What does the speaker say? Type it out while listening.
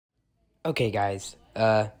Okay, guys,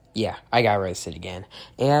 yeah, I got roasted again.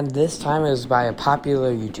 And this time it was by a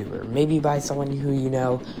popular YouTuber, maybe by someone who you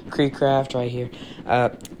know, KreekCraft right here.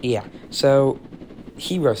 Yeah, so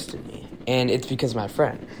he roasted me, and it's because of my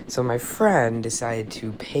friend. So my friend decided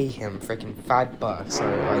to pay him freaking $5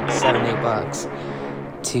 or like 7,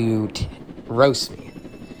 $8 to roast me.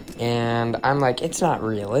 And I'm like, it's not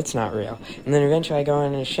real. And then eventually I go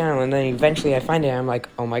on his channel, and then eventually I find it, and I'm like,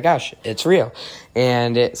 oh my gosh, it's real.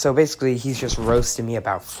 And so basically he's just roasting me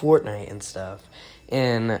about Fortnite and stuff.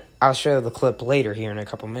 And I'll show the clip later here in a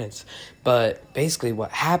couple minutes. But basically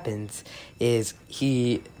what happens is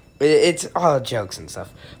it's all jokes and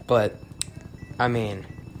stuff. But, I mean,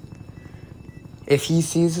 if he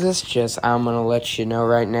sees this, I'm going to let you know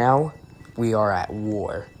right now, we are at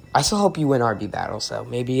war. I still hope you win RB battles, so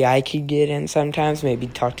maybe I could get in sometimes, maybe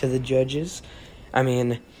talk to the judges. I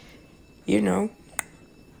mean, you know,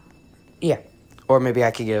 yeah. Or maybe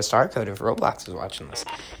I could get a star code if Roblox is watching this.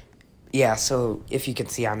 Yeah, so if you can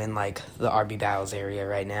see, I'm in, like, the RB battles area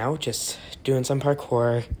right now, just doing some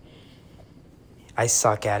parkour. I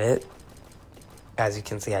suck at it. As you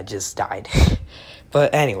can see, I just died.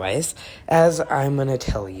 But anyways, as I'm gonna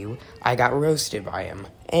tell you, I got roasted by him.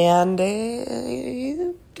 And,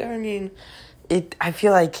 I mean, I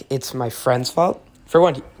feel like it's my friend's fault. For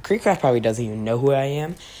one, KreekCraft probably doesn't even know who I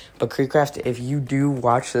am. But KreekCraft, if you do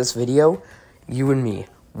watch this video, you and me,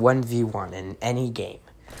 1v1 in any game.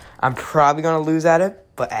 I'm probably gonna lose at it,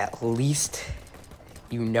 but at least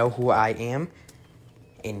you know who I am.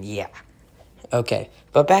 And yeah. Okay,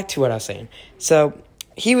 but back to what I was saying. So,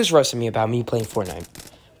 he was roasting me about me playing Fortnite.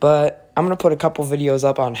 But I'm going to put a couple videos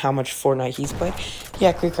up on how much Fortnite he's played.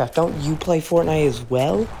 Yeah, KreekCraft, don't you play Fortnite as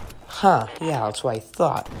well? Huh, yeah, that's what I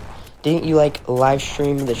thought. Didn't you, like, live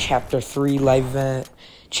stream the Chapter 3 live event?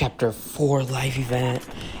 Chapter 4 live event?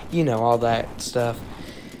 You know, all that stuff.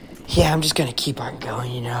 Yeah, I'm just going to keep on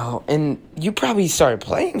going, you know. And you probably started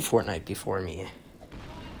playing Fortnite before me.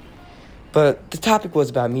 But the topic was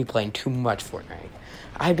about me playing too much Fortnite.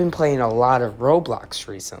 I've been playing a lot of Roblox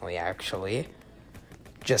recently, actually.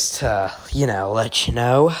 Just to, you know, let you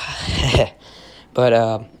know.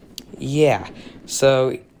 But, yeah.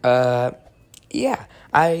 So, yeah.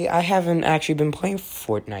 I haven't actually been playing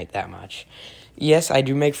Fortnite that much. Yes, I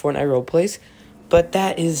do make Fortnite roleplays, but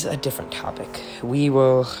that is a different topic. We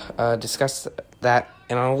will discuss that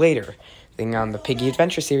in a later thing on the Piggy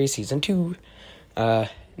Adventure Series Season 2.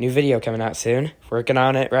 New video coming out soon. Working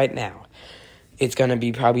on it right now. It's gonna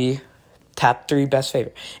be probably top 3 best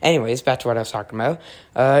favorite. Anyways, back to what I was talking about.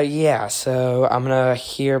 Yeah, so I'm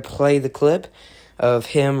gonna play the clip of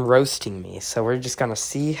him roasting me. So we're just gonna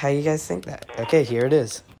see how you guys think that. Okay, here it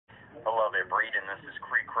is. Hello there, Breeden. This is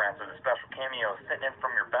KreekCraft with a special cameo sitting in from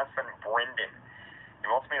your best friend, Brendan. He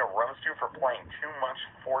wants me to roast you for playing too much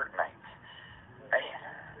Fortnite. Man,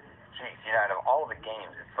 jeez, you know, out of all of the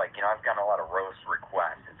games, it's like, you know, I've gotten a lot of roast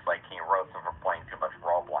requests. It's like, can you roast him for playing too much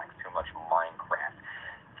Roblox, too much Minecraft?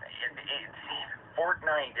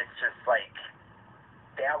 Fortnite is just like,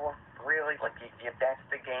 that was really, like, if that's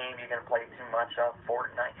the game you're going to play too much of,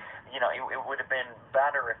 Fortnite, you know, it would have been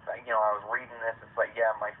better if, you know, I was reading this, it's like,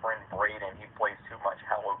 yeah, my friend Braden, he plays too much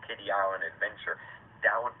Hello Kitty Island Adventure.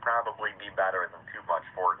 That would probably be better than too much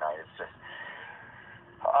Fortnite. It's just,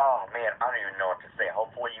 oh, man, I don't even know what to say.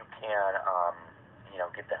 Hopefully you can, you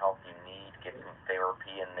know, get the help you need, get some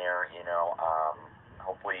therapy in there, you know,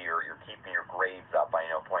 hopefully you're keeping your grades up. I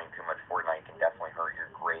know playing too much Fortnite can definitely hurt your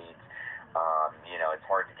grades. You know, it's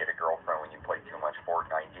hard to get a girlfriend when you play too much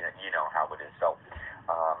Fortnite. You know how it is. So,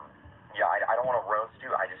 yeah, I don't want to roast you.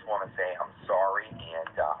 I just want to say I'm sorry, and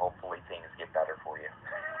hopefully things get better for you.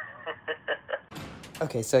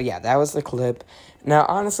 Okay, so yeah, that was the clip. Now,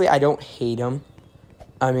 honestly, I don't hate him.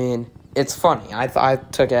 I mean, it's funny. I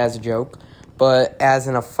took it as a joke. But as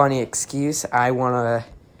in a funny excuse, I want to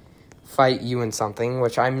fight you in something,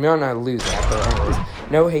 which I'm gonna lose at. But anyways,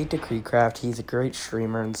 no hate to KreekCraft. He's a great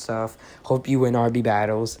streamer and stuff. Hope you win RB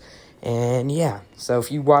battles. And yeah, so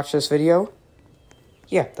if you watch this video,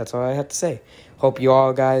 yeah, that's all I have to say. Hope you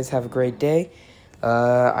all guys have a great day.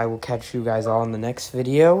 I will catch you guys all in the next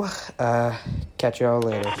video. Catch you all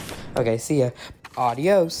later. Okay, see ya.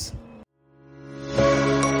 Adios.